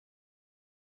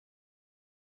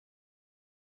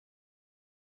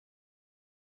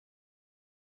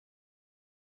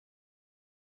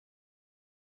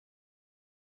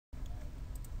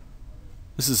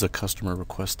This is a customer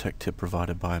request tech tip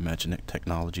provided by Imaginext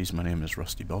Technologies. My name is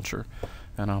Rusty Belcher,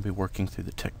 and I'll be working through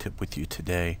the tech tip with you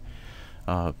today.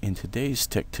 In today's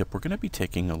tech tip, we're going to be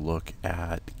taking a look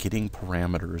at getting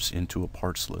parameters into a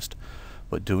parts list,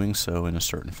 but doing so in a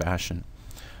certain fashion.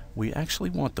 We actually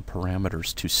want the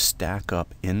parameters to stack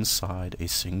up inside a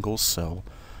single cell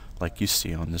like you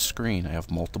see on the screen. I have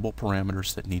multiple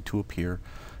parameters that need to appear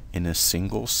in a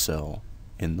single cell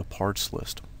in the parts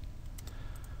list.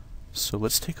 So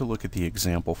let's take a look at the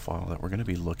example file that we're going to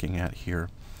be looking at here.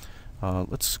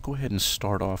 Let's go ahead and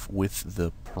start off with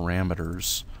the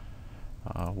parameters.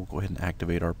 We'll go ahead and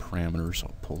activate our parameters.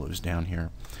 I'll pull those down here.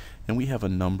 And we have a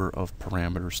number of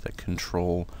parameters that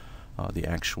control the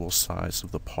actual size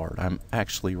of the part.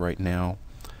 Right now,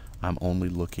 I'm only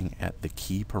looking at the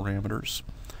key parameters.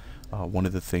 One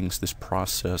of the things this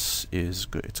process is,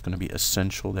 it's going to be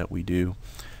essential that we do,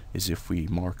 is if we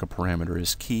mark a parameter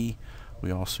as key, we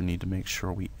also need to make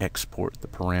sure we export the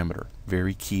parameter.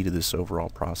 Very key to this overall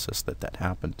process that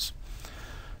happens.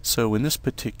 So in this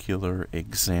particular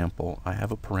example, I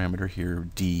have a parameter here,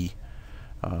 D,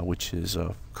 which is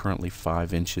currently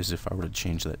 5 inches. If I were to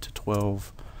change that to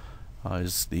 12,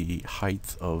 is the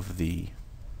height of the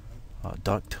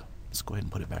duct. Let's go ahead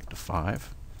and put it back to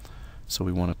 5. So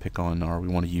we want to pick on we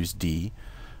want to use D.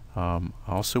 I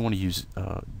also want to use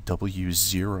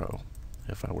W0.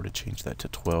 If I were to change that to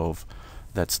 12,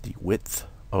 that's the width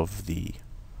of the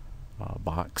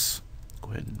box. Go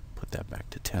ahead and put that back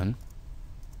to 10.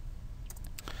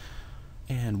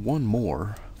 And one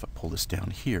more, if I pull this down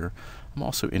here, I'm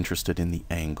also interested in the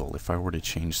angle. If I were to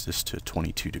change this to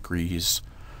 22 degrees,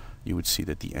 you would see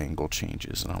that the angle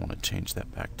changes, and I want to change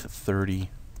that back to 30.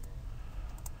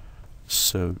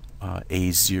 So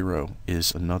A0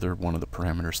 is another one of the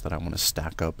parameters that I want to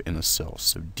stack up in a cell.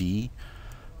 So D,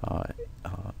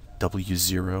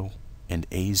 W0, and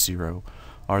A0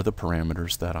 are the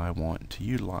parameters that I want to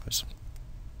utilize.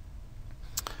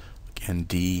 Again,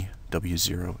 D,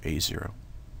 W0, A0.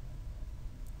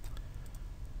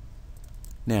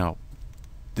 Now,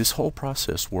 this whole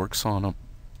process works on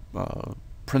a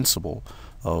principle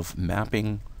of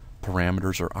mapping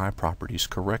parameters or iProperties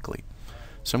correctly.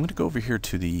 So I'm going to go over here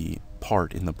to the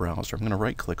part in the browser. I'm going to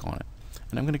right-click on it,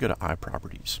 and I'm going to go to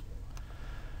iProperties.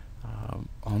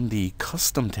 On the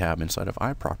Custom tab inside of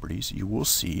iProperties, you will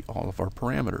see all of our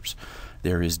parameters.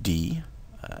 There is D,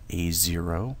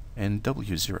 A0, and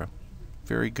W0.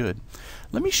 Very good.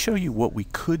 Let me show you what we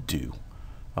could do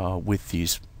with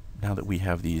these, now that we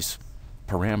have these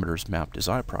parameters mapped as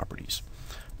iProperties.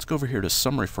 Let's go over here to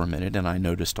Summary for a minute, and I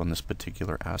noticed on this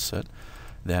particular asset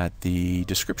that the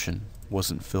description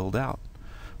wasn't filled out.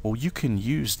 Well, you can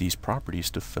use these properties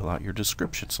to fill out your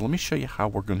description. So let me show you how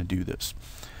we're going to do this.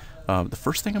 The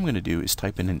first thing I'm going to do is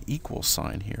type in an equal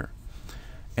sign here.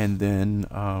 And then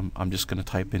I'm just going to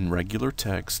type in regular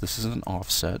text. This is an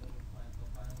offset.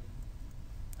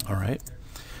 Alright.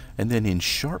 And then in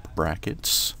sharp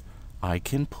brackets, I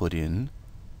can put in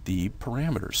the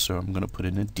parameters. So I'm going to put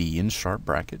in a D in sharp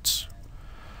brackets.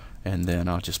 And then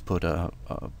I'll just put a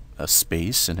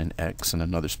space and an X and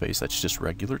another space. That's just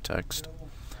regular text.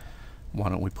 Why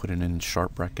don't we put it in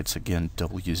sharp brackets again,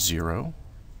 W0.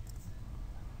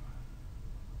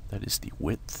 That is the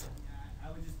width.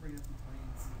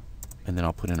 And then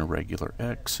I'll put in a regular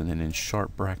X, and then in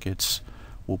sharp brackets,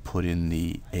 we'll put in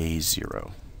the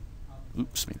A0.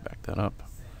 Oops, let me back that up.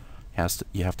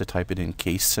 You have to type it in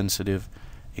case sensitive,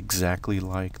 exactly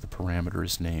like the parameter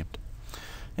is named.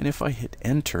 And if I hit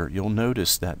enter, you'll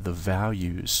notice that the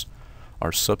values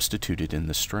are substituted in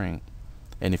the string.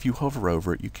 And if you hover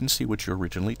over it, you can see what you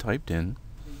originally typed in.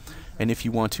 And if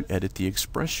you want to edit the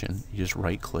expression, you just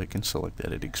right click and select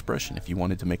edit expression. If you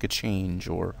wanted to make a change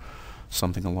or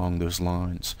something along those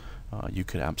lines, you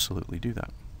could absolutely do that.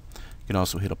 You can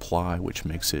also hit apply, which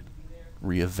makes it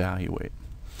reevaluate.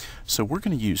 So we're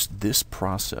going to use this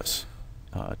process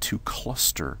to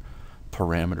cluster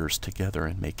parameters together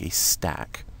and make a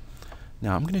stack.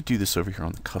 Now I'm going to do this over here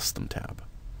on the Custom tab,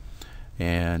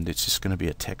 and it's just going to be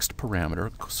a text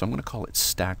parameter, so I'm going to call it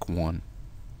stack1.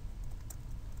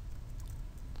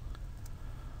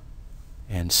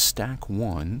 And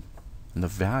stack1, and the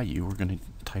value, we're going to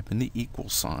type in the equal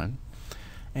sign,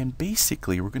 and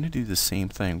basically we're going to do the same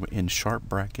thing in sharp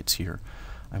brackets here.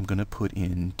 I'm going to put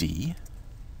in D,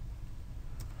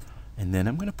 and then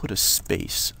I'm going to put a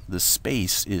space. The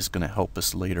space is going to help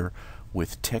us later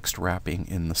with text wrapping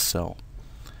in the cell.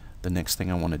 The next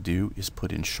thing I want to do is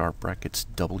put in sharp brackets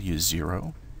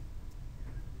W0.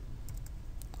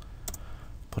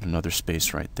 Put another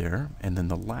space right there, and then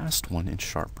the last one in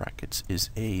sharp brackets is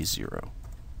A0.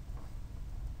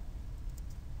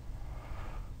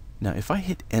 Now if I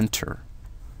hit enter,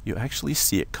 you actually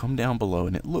see it come down below,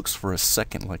 and it looks for a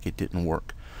second like it didn't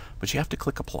work, but you have to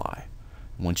click apply.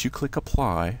 Once you click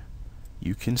apply,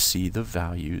 you can see the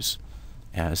values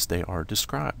as they are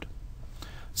described.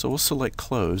 So we'll select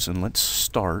close, and let's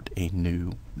start a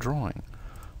new drawing.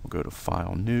 We'll go to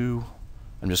file, new.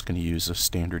 I'm just going to use a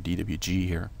standard DWG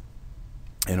here.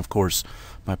 And of course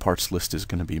my parts list is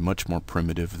going to be much more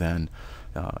primitive than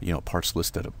parts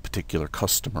list that a particular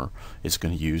customer is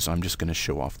going to use. I'm just going to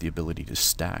show off the ability to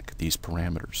stack these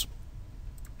parameters.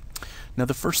 Now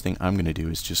the first thing I'm going to do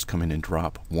is just come in and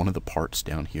drop one of the parts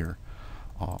down here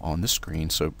on the screen,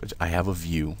 so I have a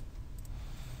view.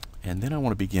 And then I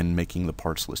want to begin making the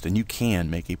parts list. And you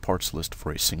can make a parts list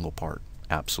for a single part.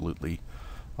 Absolutely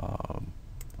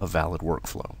a valid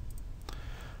workflow.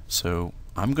 So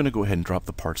I'm going to go ahead and drop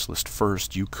the parts list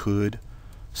first. You could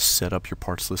set up your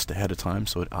parts list ahead of time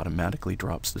so it automatically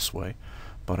drops this way,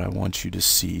 but I want you to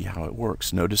see how it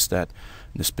works. Notice that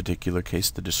in this particular case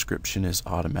the description is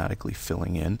automatically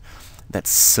filling in. That's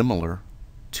similar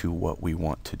to what we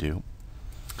want to do,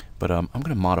 but I'm going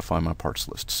to modify my parts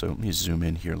list. So let me zoom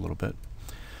in here a little bit.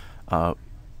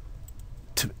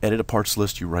 To edit a parts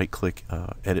list, you right click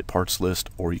edit parts list,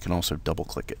 or you can also double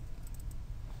click it.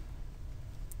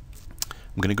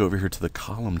 I'm going to go over here to the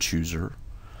column chooser,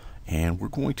 and we're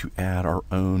going to add our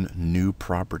own new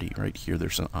property. Right here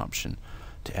there's an option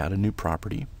to add a new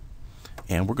property,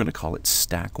 and we're going to call it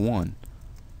stack 1.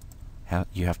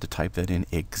 You have to type that in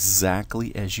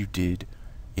exactly as you did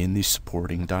in the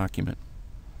supporting document.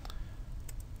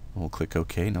 We'll click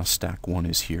OK. Now stack 1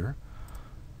 is here.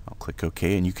 I'll click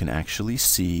OK, and you can actually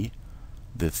see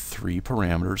the 3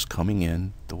 parameters coming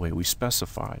in the way we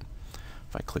specified.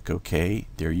 If I click OK,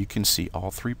 there you can see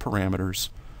all 3 parameters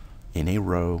in a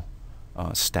row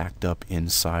stacked up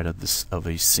inside of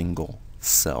a single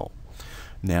cell.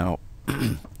 Now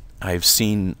I've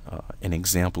seen an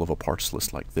example of a parts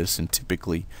list like this, and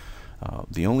typically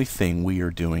the only thing we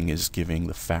are doing is giving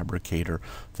the fabricator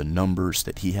the numbers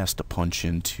that he has to punch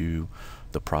into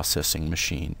the processing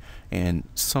machine. And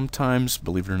sometimes,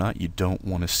 believe it or not, you don't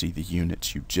want to see the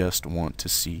units. You just want to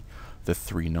see the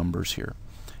 3 numbers here.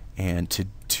 And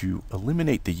to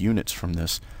eliminate the units from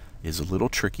this is a little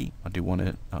tricky. I do want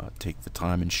to take the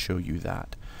time and show you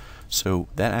that. So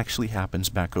that actually happens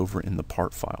back over in the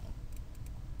part file.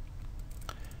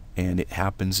 And it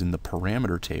happens in the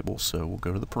parameter table. So we'll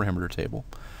go to the parameter table,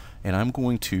 and I'm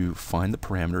going to find the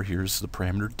parameter. Here's the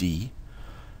parameter D,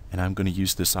 and I'm going to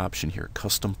use this option here,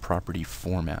 custom property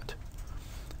format.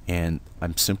 And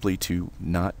I'm simply you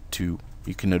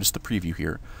can notice the preview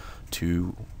here,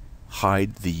 to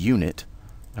hide the unit,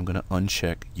 I'm going to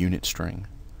uncheck unit string,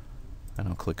 and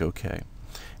I'll click OK.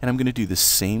 And I'm going to do the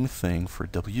same thing for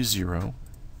W0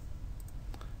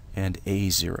 and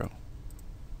A0.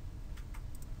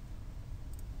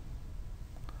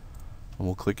 And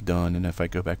we'll click done, and if I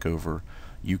go back over,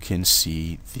 you can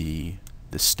see the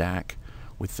stack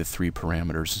with the 3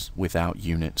 parameters without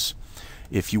units.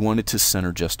 If you wanted to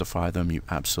center justify them, you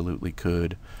absolutely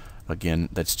could. Again,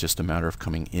 that's just a matter of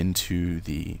coming into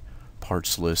the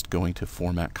parts list, going to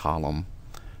format column,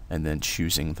 and then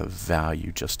choosing the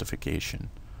value justification.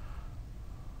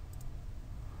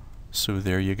 So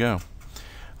there you go.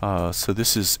 So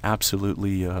this is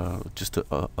absolutely just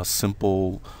a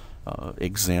simple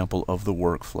example of the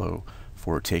workflow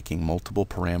for taking multiple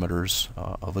parameters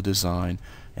of a design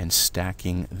and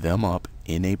stacking them up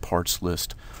in a parts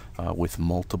list with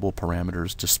multiple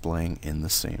parameters displaying in the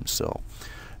same cell.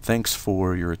 Thanks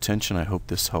for your attention. I hope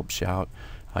this helps you out.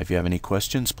 If you have any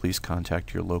questions, please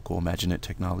contact your local Imaginet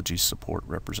Technologies support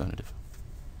representative.